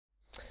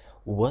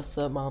What's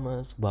up,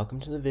 mamas?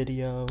 Welcome to the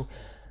video.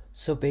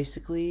 So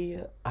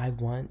basically, I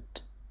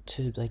want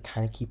to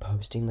kind of keep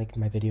posting my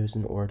videos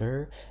in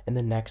order, and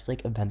the next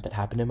event that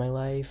happened in my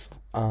life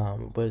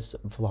was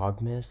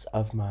Vlogmas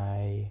of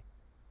my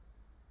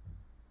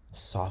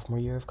sophomore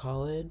year of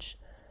college.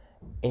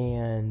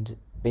 And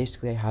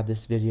basically I have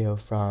this video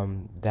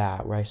from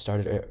that where I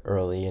started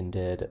early and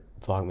did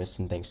Vlogmas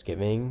and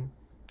Thanksgiving,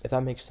 if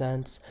that makes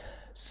sense.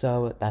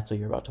 So that's what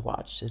you're about to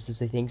watch. This is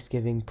the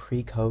Thanksgiving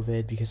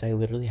pre-COVID, because I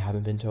literally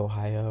haven't been to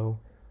Ohio.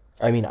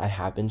 I mean, I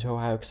have been to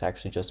Ohio because I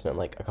actually just went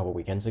a couple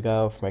weekends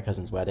ago for my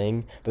cousin's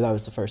wedding, but that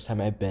was the first time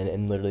I've been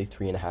in literally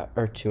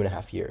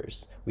 2.5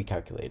 years. We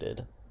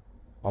calculated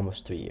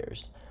almost 3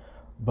 years.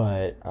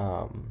 But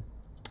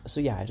so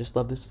yeah, I just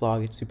love this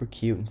vlog. It's super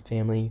cute and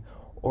family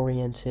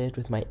oriented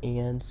with my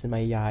aunts and my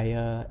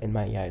yaya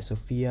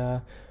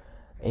Sophia.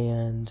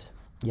 And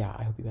yeah,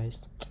 I hope you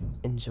guys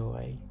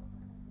enjoy.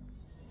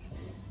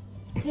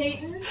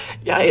 Peyton?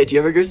 Yaya, do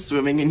you ever go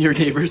swimming in your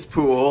neighbor's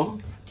pool?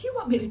 Do you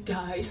want me to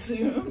die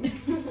soon?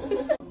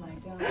 Oh my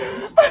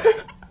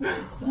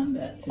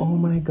gosh. Oh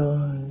my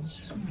gosh.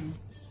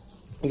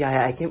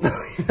 Yaya, I can't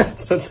believe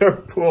that's what their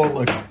pool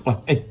looks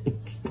like.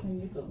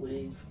 Can you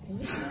believe?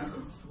 Can you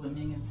imagine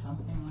swimming in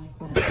something like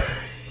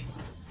that?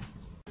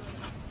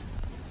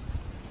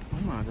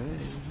 Oh my god.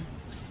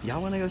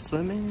 Y'all wanna go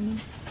swimming?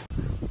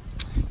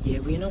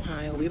 Yeah, we in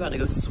Ohio. We about to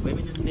go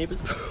swimming in the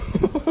neighbor's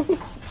pool.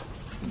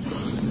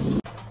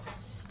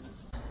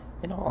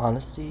 In all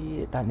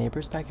honesty, that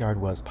neighbor's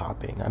backyard was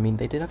popping. I mean,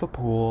 they did have a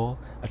pool,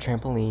 a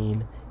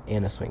trampoline,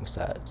 and a swing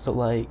set. So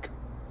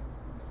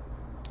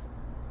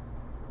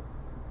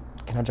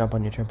can I jump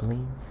on your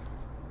trampoline?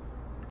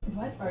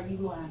 What are you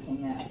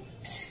laughing at?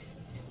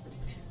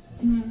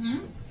 Mm-hmm.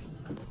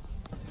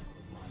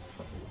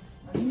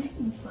 Are you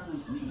making fun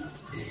of me?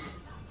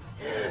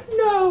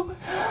 No,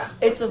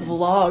 it's a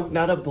vlog,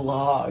 not a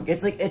blog.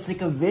 It's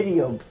like a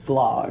video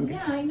blog.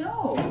 Yeah, I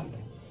know.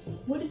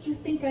 What did you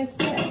think I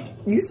said?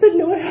 You said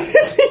no one had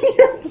seen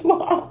your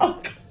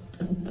vlog.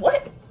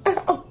 What?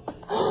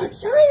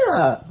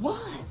 Yaya!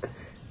 What?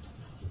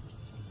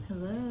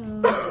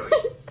 Hello.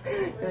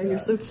 Yeah, you're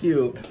so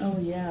cute. Oh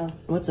yeah.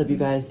 What's up, you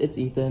guys? It's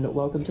Ethan.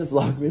 Welcome to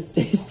Vlogmas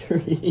Day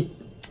 3.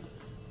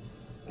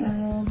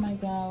 Oh my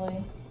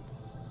golly.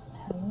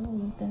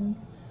 Hello, Ethan.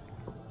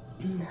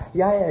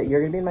 Yeah,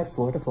 you're gonna be in my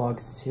Florida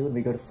vlogs too when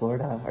we go to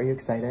Florida. Are you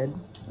excited?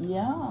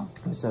 Yeah.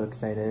 I'm so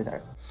excited.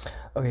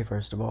 Okay,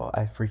 first of all,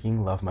 I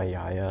freaking love my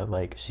Yaya.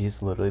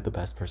 She's literally the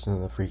best person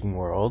in the freaking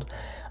world.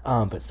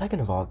 But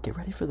second of all, get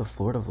ready for the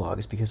Florida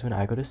vlogs, because when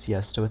I go to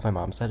Siesta with my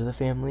mom's side of the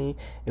family,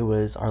 it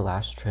was our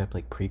last trip,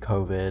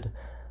 pre-COVID,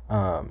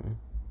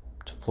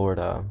 to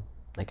Florida,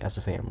 as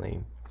a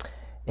family.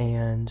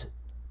 And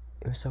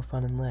it was so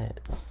fun and lit.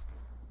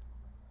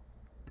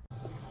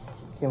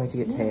 Can't wait to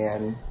get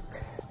tan.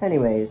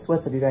 Anyways,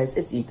 what's up, you guys?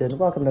 It's Ethan.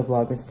 Welcome to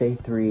Vlogmas Day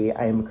 3.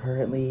 I am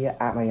currently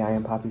at my Yaya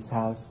and Poppy's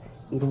house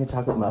eating a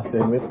chocolate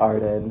muffin with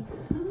Arden.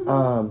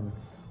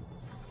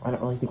 I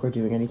don't really think we're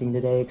doing anything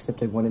today,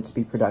 except I wanted to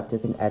be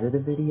productive and edit a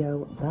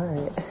video,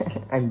 but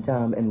I'm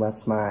dumb and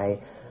left my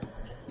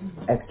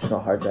external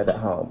hard drive at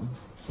home,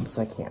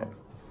 so I can't.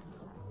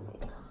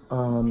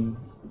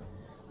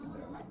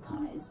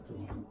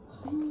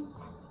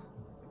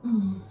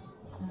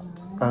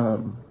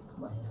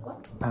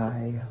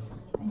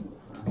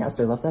 Yeah,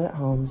 so I left that at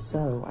home,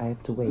 so I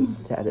have to wait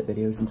to edit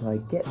videos until I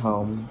get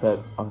home,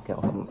 but I'll get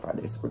home on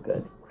Friday, so we're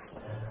good.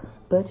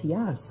 But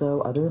yeah,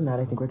 so other than that,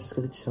 I think we're just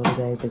gonna chill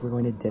today. I think we're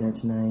going to dinner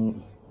tonight,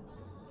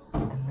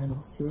 and then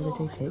we'll see where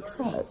the day takes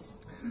us.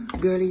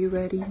 Girl, are you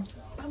ready?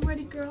 I'm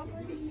ready, girl. I'm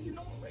ready. You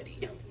know I'm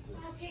ready.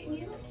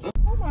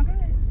 Oh my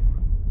god.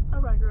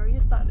 All right, girl.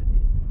 You started it.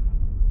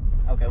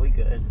 Okay, we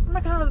good. Oh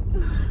my god.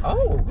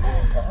 Oh.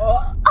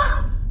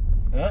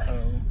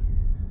 Uh-oh.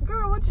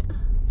 Girl, what you...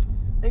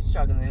 They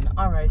struggling.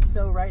 Alright,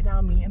 so right now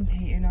me and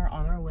Peyton are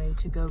on our way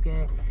to go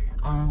get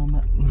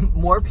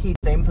more pizza.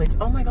 Same place.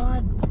 Oh my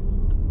god.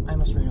 I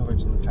almost ran over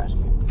to the trash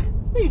can.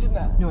 No, you did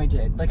not. No, I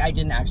did. I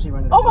didn't actually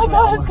run it over. Oh my god,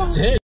 I almost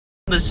did.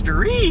 The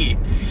street.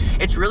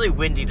 It's really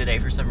windy today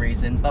for some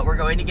reason, but we're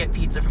going to get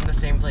pizza from the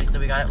same place that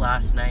we got it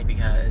last night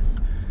because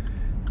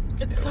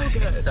it's so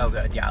good. It's so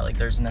good. Yeah,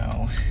 there's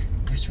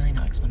really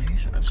no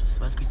explanation. It's just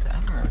the best pizza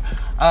ever.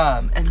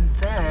 And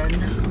then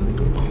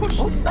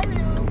oh sorry.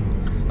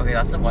 Okay,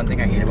 that's the one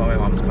thing I hate about my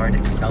mom's car. It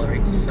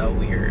accelerates so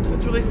weird.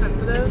 It's really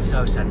sensitive. It's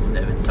so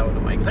sensitive. It's so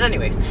annoying. But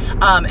anyways,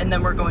 and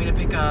then we're going to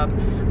pick up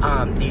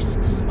these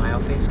smile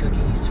face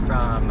cookies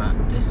from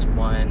this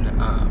one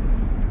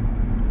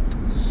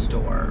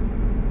store.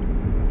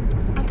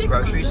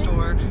 Grocery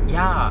store.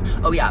 Yeah.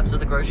 Oh yeah, so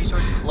the grocery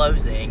store's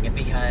closing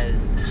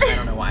because I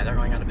don't know why they're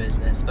going out of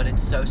business, but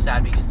it's so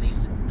sad because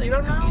these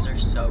cookies are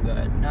so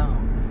good. No.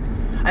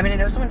 I mean, I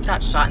know someone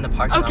got shot in the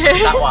parking lot.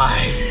 Is that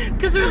why?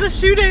 Because there was a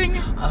shooting.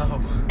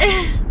 Oh.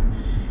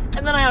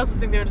 And then I also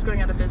think they were just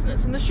going out of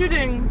business. And the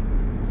shooting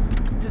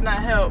did not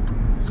help.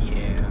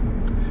 Yeah.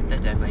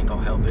 That definitely ain't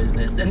gonna help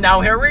business. And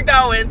now here we're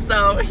going,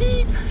 so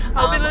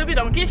hopefully we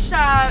don't get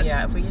shot.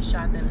 Yeah, if we get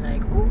shot, then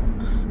ooh.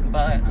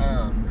 But,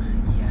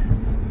 yes.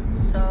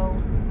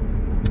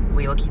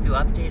 keep you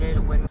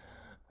updated when...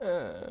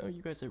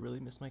 you guys, I really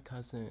miss my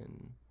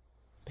cousin.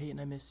 Peyton,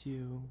 I miss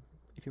you.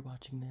 If you're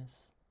watching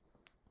this.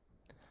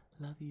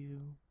 Love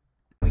you.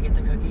 We get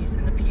the cookies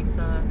and the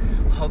pizza.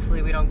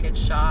 Hopefully we don't get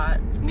shot.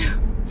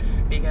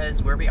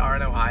 Because where we are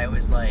in Ohio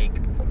is like...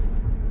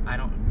 I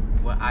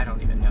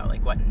don't even know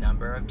like what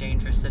number of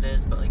dangerous it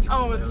is, but like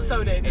it's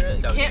so dangerous.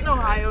 It's so Canton, dangerous.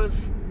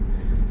 Ohio's...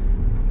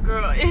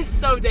 Girl, it's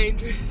so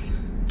dangerous.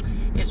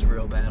 It's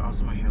real bad.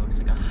 Also, my hair looks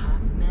like a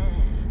hot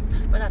mess,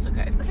 but that's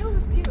okay. I think it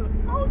looks cute.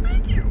 Oh,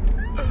 thank you.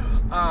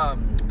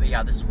 But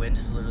yeah, this wind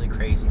is literally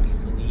crazy.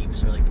 These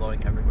leaves are like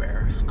blowing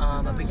everywhere.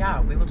 But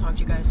yeah, we will talk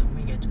to you guys when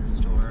we get to the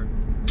store.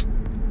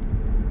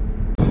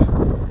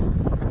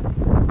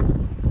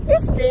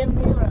 It's damn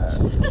near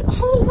a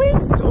whole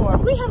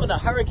windstorm. We having a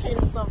hurricane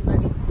or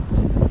something.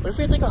 What if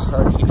we had like a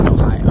hurricane in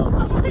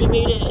Ohio? We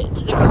made it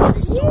to the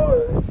grocery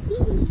store.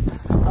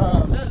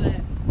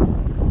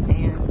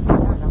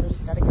 And now we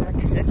just gotta get our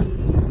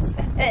cookies.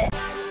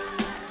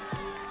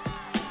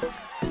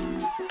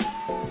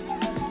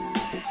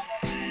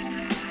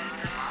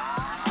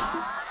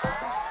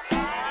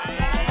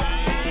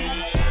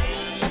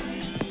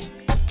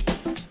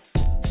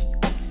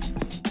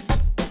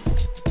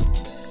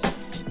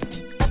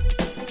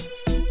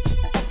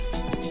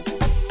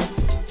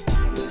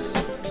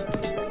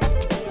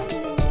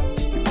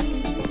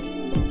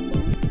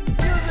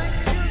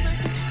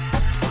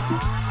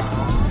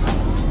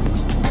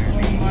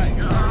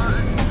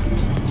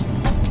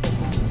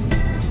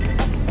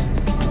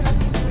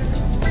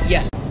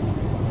 Yeah.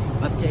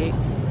 Update.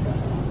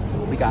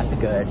 We got the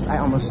goods. I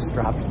almost just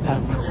dropped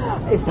them.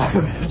 If I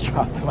would have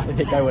dropped them, I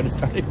think I would have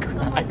started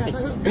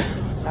crying.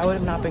 That would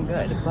have not been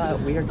good, but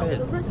we are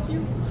good.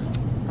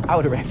 I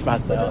would have wrecked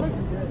myself.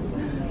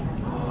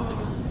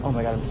 Oh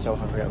my god, I'm so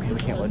hungry. Okay, we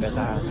can't look at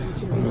that.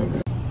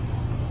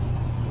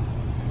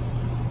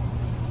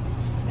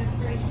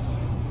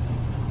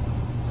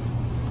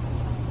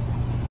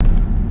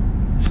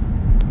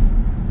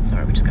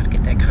 Sorry, we just gotta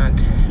get that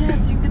content.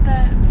 Yes, you can get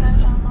that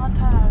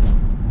montage.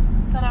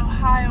 That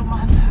Ohio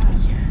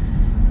montage.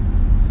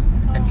 Yes.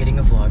 I'm getting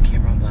a vlog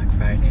camera on Black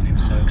Friday and I'm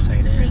so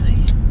excited.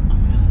 Really? Oh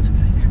my god, that's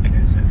exciting. I know,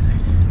 I'm so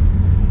excited.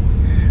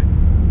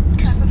 I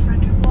have a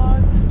friend who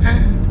vlogs.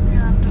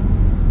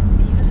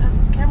 And he just has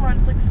his camera and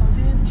it's like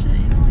fuzzy and shit,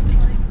 you know,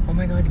 like oh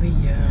my god,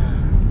 yeah.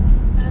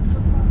 And it's so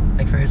fun.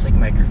 Like for his like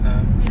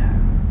microphone. Yeah.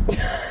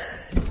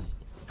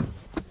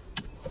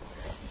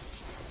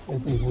 I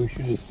think we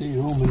should have stayed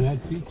home and had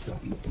pizza.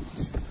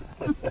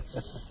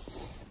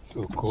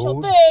 So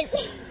cold.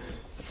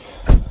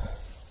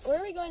 Where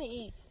are we going to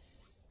eat?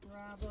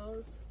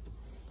 Bravos.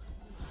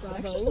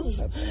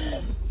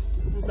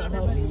 Does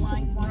everybody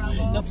like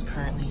Bravo? Nope's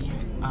currently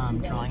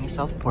drawing a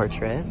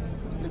self-portrait.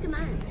 Look at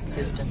mine.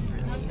 So you've done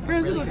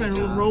Girls really look good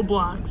like job.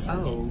 Roblox.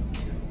 Oh.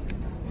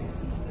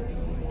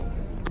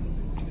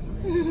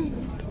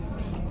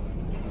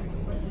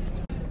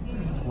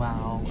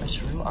 Wow, a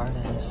true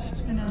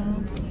artist. I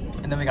know.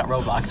 And then we got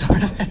Roblox over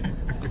there.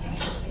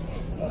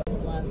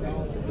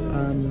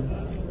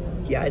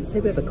 Yeah, I'd say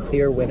we have a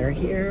clear winner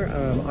here.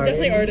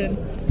 Definitely Arden.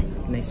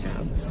 Nice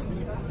job.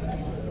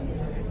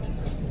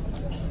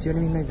 Do you want to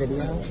be in my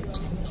video?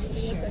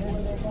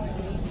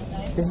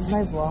 This is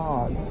my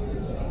vlog.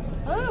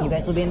 Oh. You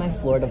guys will be in my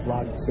Florida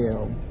vlog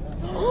too.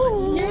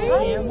 Oh, yay.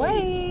 Can't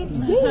wait.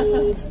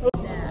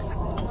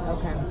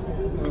 Okay.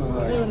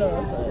 I don't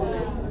know.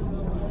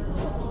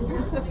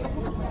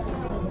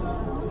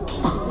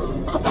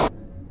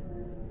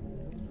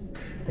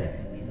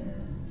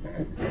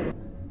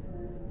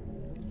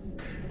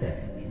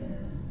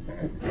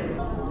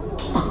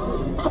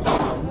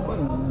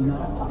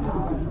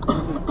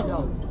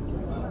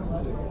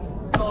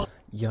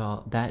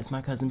 Y'all, that is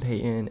my cousin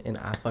Peyton, and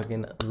I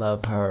fucking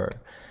love her.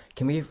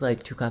 Can we give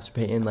like 2 claps for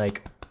Peyton?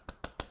 Like,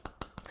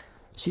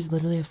 she's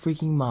literally a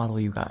freaking model,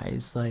 you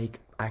guys. Like,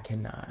 I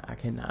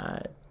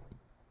cannot.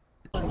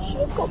 She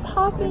just go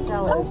popping.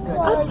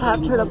 I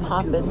tapped her to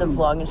pop in the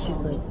vlog, and she's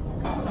like,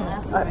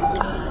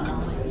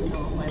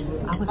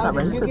 I was not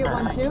ready for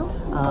that.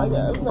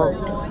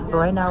 But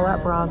right now we're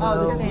at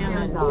Bravo,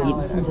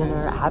 eating some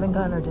dinner. I haven't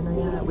gotten our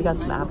dinner yet. We got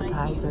some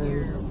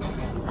appetizers.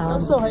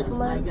 I'm so hyped for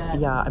mine.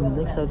 Yeah, I'm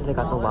really excited. I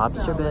got the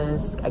lobster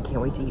bisque. I can't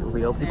wait to eat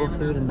real people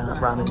food and not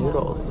ramen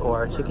noodles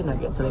or chicken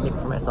nuggets that I make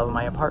for myself in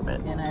my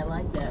apartment. And I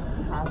like that.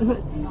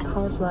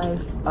 College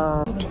life.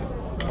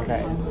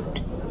 Okay,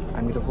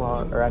 I'm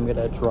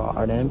gonna draw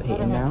Arden and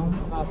Peyton now.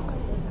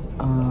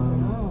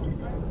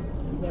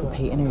 For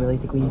Peyton, I really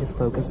think we need to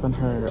focus on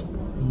her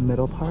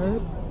middle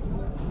part.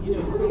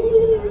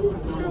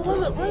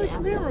 Why is the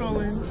camera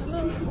rolling?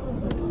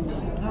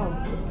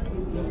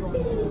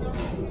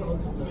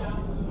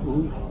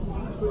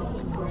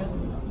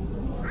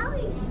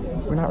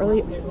 We're not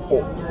really.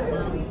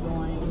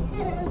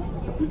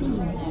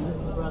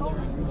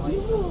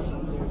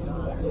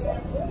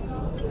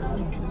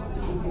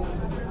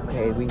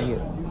 Okay, we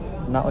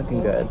not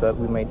looking good, but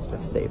we might just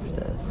have saved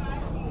this.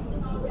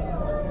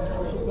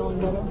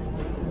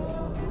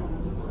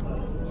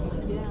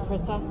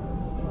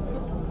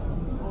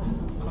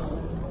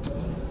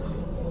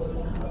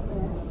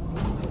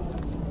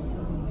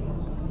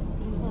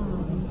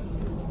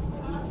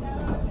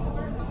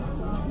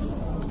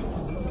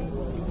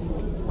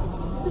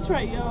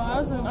 right, yo. I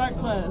was in art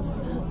class.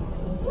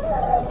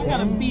 I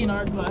gotta be in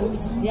art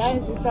class. Yeah,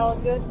 is your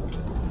salad good?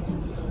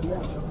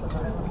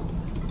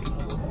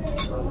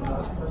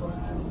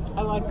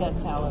 I like that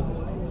salad.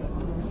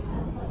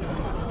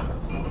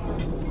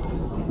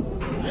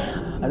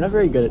 I'm not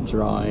very good at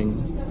drawing.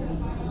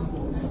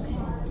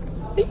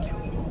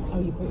 Oh,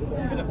 you put it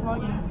there. Good at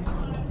vlogging.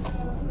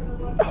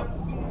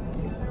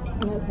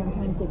 You know,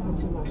 sometimes they put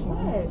too much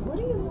on it. What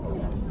are you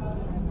looking at?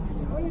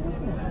 What are you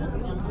looking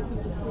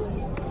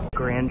at?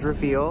 Grand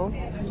reveal.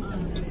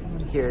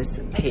 Here's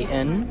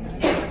Peyton.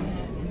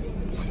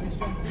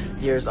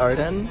 Here's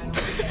Arden.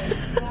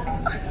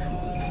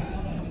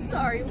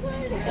 Sorry, what?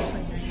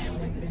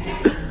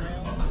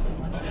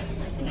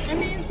 I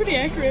mean, it's pretty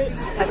accurate.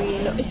 I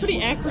mean, It's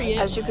pretty accurate.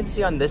 as you can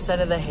see on this side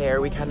of the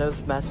hair, we kind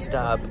of messed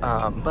up.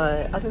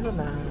 But other than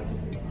that,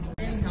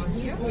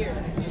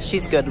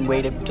 she's good and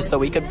waited just so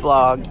we could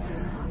vlog.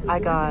 I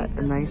got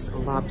a nice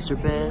lobster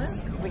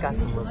bits. We got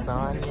some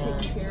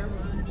lasagna.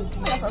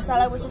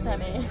 Salad with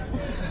sesame.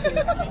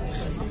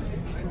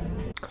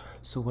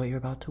 So what you're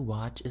about to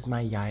watch is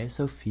my Yaya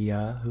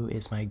Sophia, who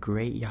is my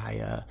great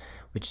Yaya,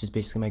 which is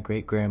basically my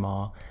great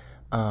grandma,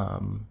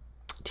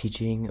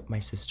 teaching my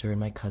sister and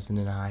my cousin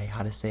and I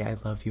how to say I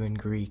love you in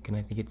Greek, and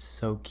I think it's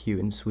so cute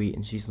and sweet.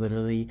 And she's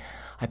literally,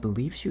 I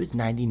believe she was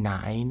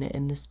 99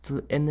 in this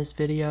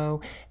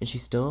video, and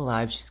she's still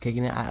alive. She's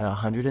kicking it at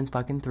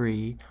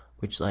 103,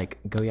 which, like,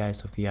 go Yaya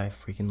Sophia, I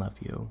freaking love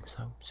you.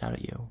 So shout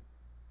out you.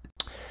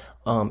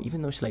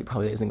 Even though she, like,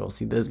 probably isn't gonna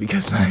see this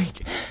because,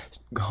 like,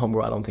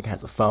 homegirl I don't think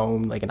has a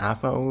phone, like an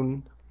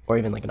iPhone, or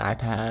even like an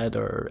iPad,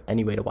 or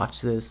any way to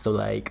watch this, so,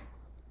 like,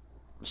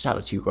 shout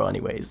out to you, girl,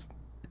 anyways.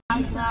 That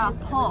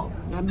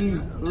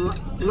means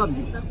love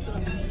you.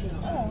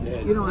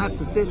 You don't have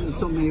to say it in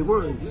so many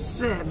words.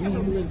 Se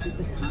means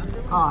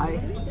I,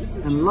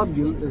 and love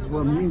you is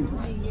one meaning.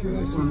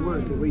 It's one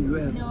word, the way you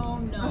add it.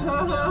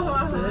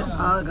 Se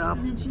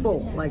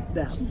agapo, like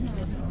that.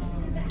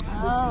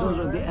 Those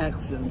are the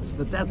accents,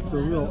 but that's the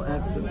real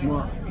accent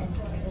mark.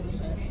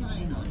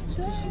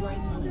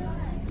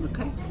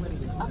 Okay.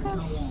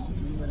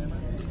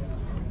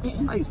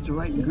 I used to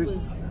write in Greek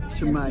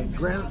to my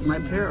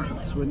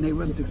parents when they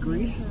went to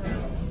Greece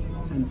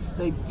and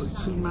stayed for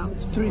 2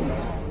 months, 3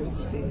 months they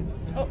stayed.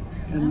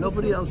 And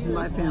nobody else in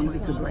my family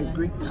could write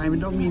Greek. I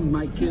don't mean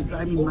my kids,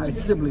 I mean my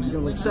siblings.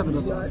 There were 7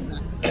 of us.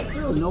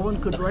 No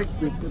one could write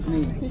Greek with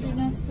me.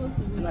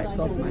 And I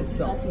taught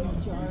myself.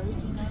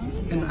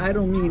 And I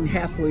don't mean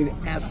halfway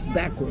ass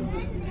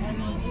backwards,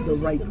 the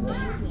right way.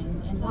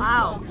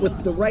 Wow.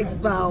 With the right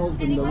vowels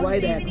and the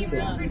right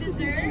accents.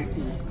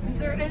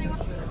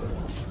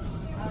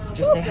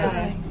 Just say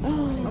hi. I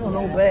don't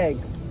know, bag.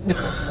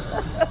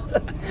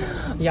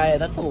 Yeah,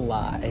 that's a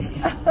lie.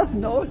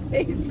 No, it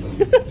ain't.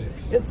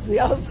 It's the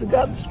honest to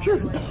God's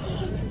truth.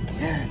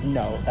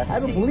 No, that's I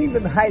don't believe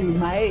in hiding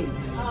my age.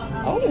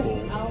 Oh.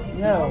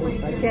 No,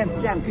 I can't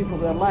stand people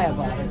that lie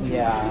about it.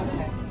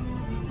 Yeah.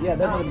 Yeah,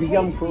 they're gonna be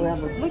young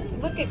forever.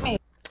 Look at me.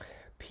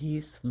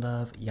 Peace,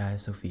 love, Yaya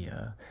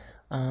Sophia.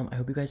 I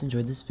hope you guys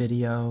enjoyed this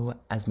video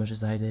as much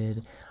as I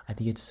did. I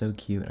think it's so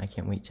cute, and I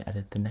can't wait to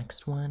edit the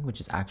next one,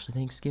 which is actually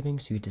Thanksgiving,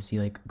 so you get to see,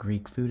 like,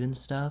 Greek food and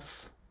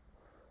stuff.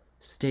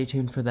 Stay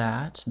tuned for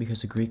that,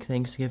 because a Greek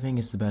Thanksgiving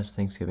is the best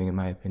Thanksgiving in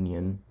my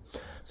opinion.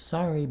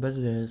 Sorry, but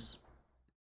it is.